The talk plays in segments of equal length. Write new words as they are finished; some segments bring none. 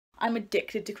I'm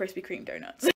addicted to Krispy Kreme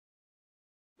donuts.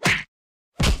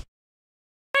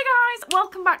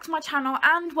 Welcome back to my channel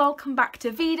and welcome back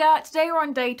to Veda. Today we're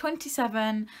on day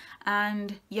 27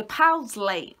 and your pal's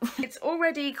late. It's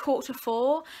already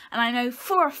 4:15 and I know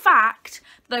for a fact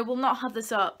that I will not have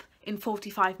this up in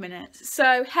 45 minutes.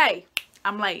 So hey,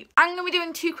 I'm late. I'm going to be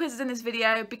doing 2 quizzes in this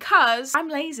video because I'm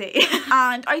lazy.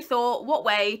 And I thought, what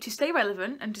way to stay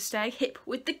relevant and to stay hip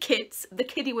with the kids, the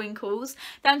kiddie winkles,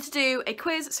 than to do a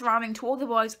quiz surrounding To All the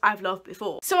Boys I've Loved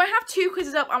Before. So I have 2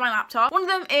 quizzes up on my laptop. One of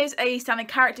them is a standard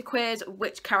character quiz,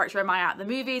 which character am I at the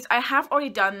movies. I have already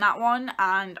done that one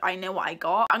and I know what I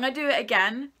got. I'm going to do it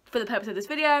again for the purpose of this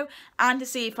video and to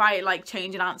see if I like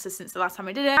change an answer since the last time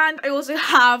I did it. And I also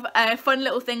have a fun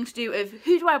little thing to do of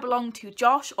who do I belong to,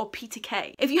 Josh or Peter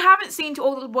Kay. If you haven't seen To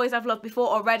All the Boys I've Loved Before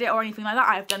or read it or anything like that,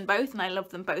 I have done both and I love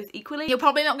them both equally. You're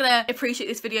probably not gonna appreciate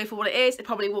this video for what it is. It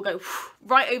probably will go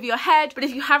right over your head, but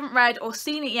if you haven't read or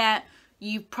seen it yet,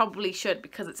 you probably should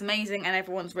because it's amazing and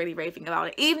everyone's really raving about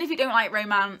it. Even if you don't like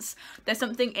romance, there's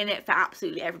something in it for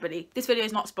absolutely everybody. This video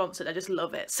is not sponsored, I just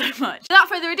love it so much. Without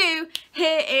further ado,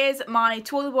 here is my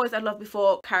To All the Boys I've Loved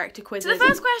Before character quiz. So the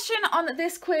first question on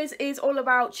this quiz is all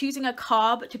about choosing a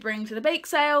carb to bring to the bake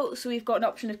sale. So we've got an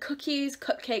option of cookies,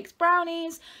 cupcakes,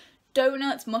 brownies,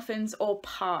 donuts, muffins or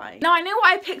pie. Now I know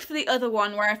what I picked for the other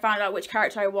one where I found out which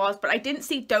character I was, but I didn't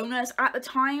see donuts at the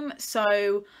time,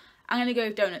 so I'm gonna go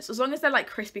with donuts, as long as they're like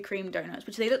Krispy Kreme donuts,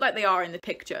 which they look like they are in the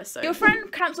picture. So your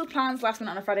friend cancelled plans last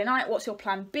minute on a Friday night. What's your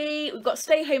plan B? We've got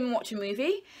stay home and watch a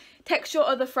movie, text your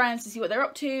other friends to see what they're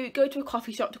up to, go to a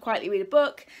coffee shop to quietly read a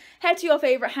book, head to your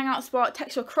favourite hangout spot,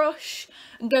 text your crush,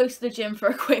 and go to the gym for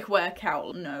a quick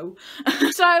workout. No.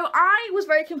 So I was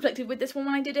very conflicted with this one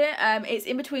when I did it. It's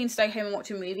in between stay home and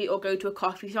watch a movie or go to a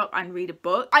coffee shop and read a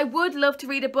book. I would love to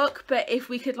read a book, but if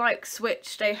we could like switch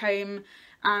stay home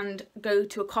and go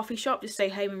to a coffee shop, just stay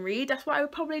home and read, that's what I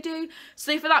would probably do.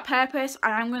 So for that purpose,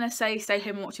 I'm going to say stay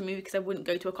home and watch a movie because I wouldn't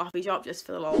go to a coffee shop just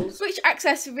for the lols. Which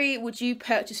accessory would you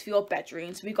purchase for your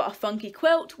bedroom? So we've got a funky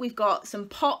quilt, we've got some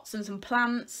pots and some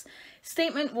plants,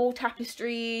 statement wall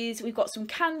tapestries, we've got some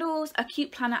candles, a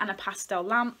cute planner and a pastel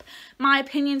lamp. My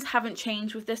opinions haven't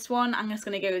changed with this one. I'm just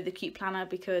going to go with the cute planner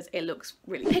because it looks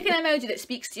really cute. Pick an emoji that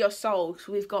speaks to your soul.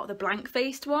 So we've got the blank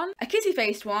faced one, a kissy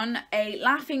faced one, a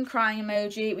laughing crying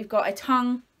emoji, we've got a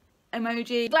tongue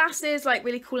emoji, glasses, like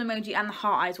really cool emoji, and the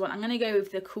heart eyes one. I'm gonna go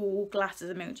with the cool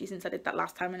glasses emoji since I did that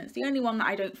last time and it's the only one that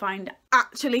I don't find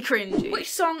actually cringy.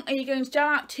 Which song are you going to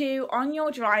jam out to on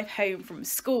your drive home from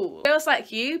school? Feels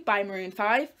Like You by Maroon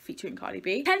 5 featuring Cardi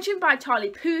B, Tension by Charlie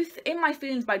Puth, In My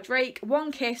Feelings by Drake,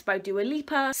 One Kiss by Dua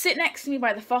Lipa, Sit Next to Me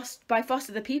by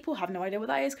Foster the People, have no idea what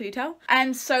that is, could you tell?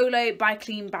 And Solo by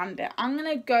Clean Bandit. I'm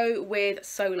gonna go with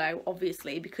Solo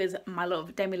obviously because my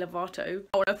love Demi Lovato.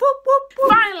 I wanna whoop whoop whoop.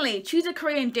 Finally, choose a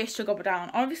Korean dish to gobble down.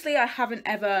 Obviously I haven't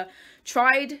ever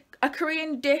tried a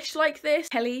Korean dish like this.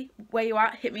 Kelly, where you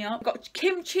at? Hit me up. We've got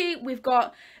kimchi, we've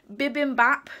got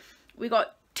bibimbap, we've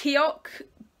got tteok,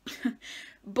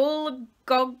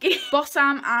 bulgogi,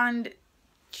 bossam and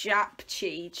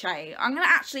japchae. I'm gonna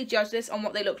actually judge this on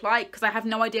what they look like because I have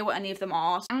no idea what any of them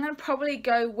are. I'm gonna probably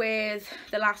go with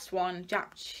the last one,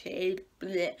 japchae,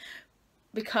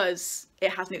 because it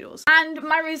has noodles. And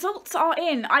my results are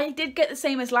in. I did get the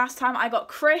same as last time. I got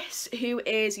Chris, who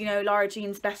is, you know, Lara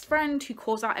Jean's best friend, who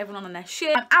calls out everyone on their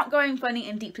shit. I'm outgoing, funny,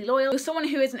 and deeply loyal. You're someone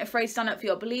who isn't afraid to stand up for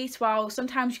your beliefs. While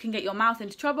sometimes you can get your mouth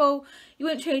into trouble, you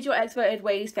won't change your extroverted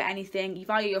ways for anything. You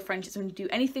value your friendships and do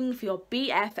anything for your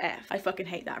BFF. I fucking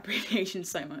hate that abbreviation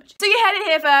so much. So you heard it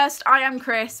here first. I am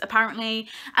Chris, apparently.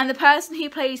 And the person who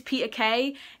plays Peter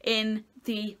Kay in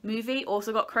the movie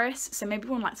also got Chris, so maybe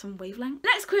we're on like some wavelength.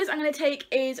 Next quiz I'm going to take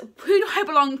is who do I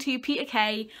belong to, Peter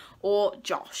Kay or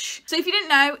Josh? So if you didn't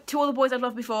know, To All the Boys I've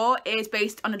Loved Before is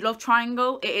based on a love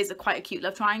triangle. It is quite a cute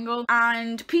love triangle,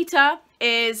 and Peter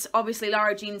is obviously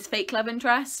Lara Jean's fake love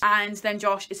interest, and then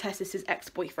Josh is her sister's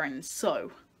ex-boyfriend.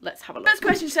 So let's have a look. First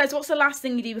question says, what's the last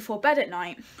thing you do before bed at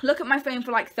night? Look at my phone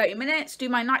for like 30 minutes, do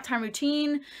my nighttime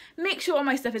routine, make sure all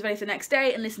my stuff is ready for the next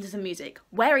day, and listen to some music.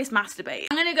 Where is masturbate?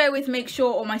 I'm gonna go with make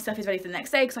sure all my stuff is ready for the next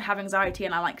day because I have anxiety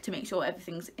and I like to make sure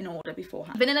everything's in order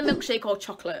beforehand. Vanilla milkshake or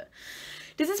chocolate?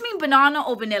 Does this mean banana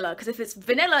or vanilla? Because if it's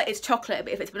vanilla, it's chocolate,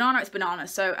 but if it's banana, it's banana.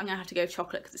 So I'm gonna have to go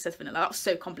chocolate because it says vanilla. That's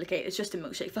so complicated. It's just a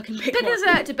milkshake. Fucking pick one.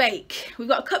 Dessert to bake. We've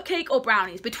got a cupcake or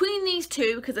brownies. Between these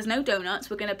two, because there's no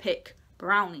donuts, we're gonna pick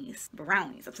brownies.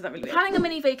 Brownies. That's that really weird. Planning a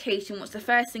mini vacation. What's the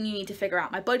first thing you need to figure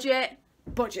out? My budget.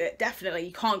 Budget, definitely.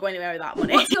 You can't go anywhere with that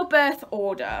money. What's your birth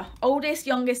order? Oldest,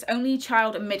 youngest, only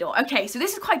child, and middle. Okay, so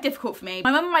this is quite difficult for me.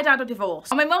 My mum and my dad are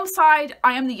divorced. On my mum's side,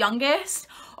 I am the youngest.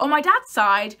 On my dad's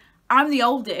side, I'm the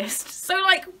oldest. So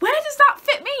like, where does that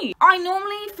fit me? I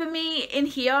normally, for me, in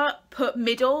here, put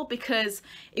middle, because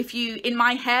if you, in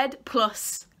my head,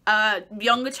 plus a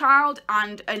younger child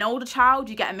and an older child,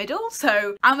 you get a middle.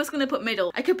 So I'm just going to put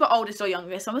middle. I could put oldest or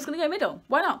youngest, so I'm just going to go middle.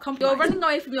 Why not? Compromise. You're running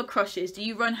away from your crushes. Do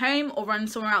you run home or run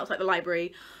somewhere else like the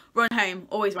library? Run home.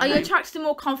 Always run home. Are you attracted to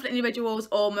more confident individuals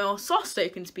or more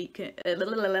soft-spoken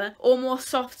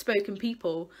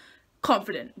people?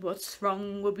 Confident. What's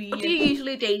wrong with me? What do you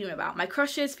usually daydream about? My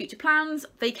crushes, future plans,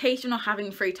 vacation, or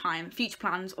having free time. Future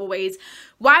plans, always.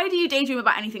 Why do you daydream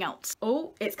about anything else?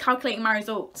 Oh, it's calculating my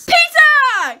results.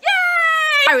 Peter!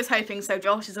 Yay! I was hoping so.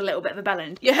 Josh is a little bit of a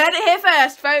bellend. You heard it here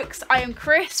first, folks. I am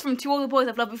Chris from To All the Boys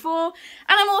I've Loved Before, and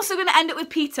I'm also going to end it with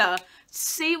Peter.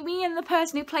 See, me and the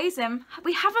person who plays him,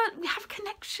 we have a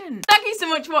connection. Thank you so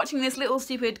much for watching this little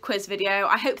stupid quiz video.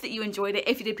 I hope that you enjoyed it.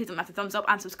 If you did, please smash the thumbs up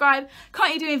and subscribe.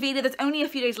 Currently doing Veda. There's only a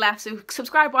few days left, so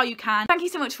subscribe while you can. Thank you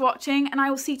so much for watching, and I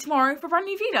will see you tomorrow for a brand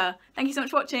new Veda. Thank you so much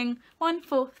for watching. 1,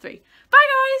 4, 3. Bye,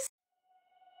 guys.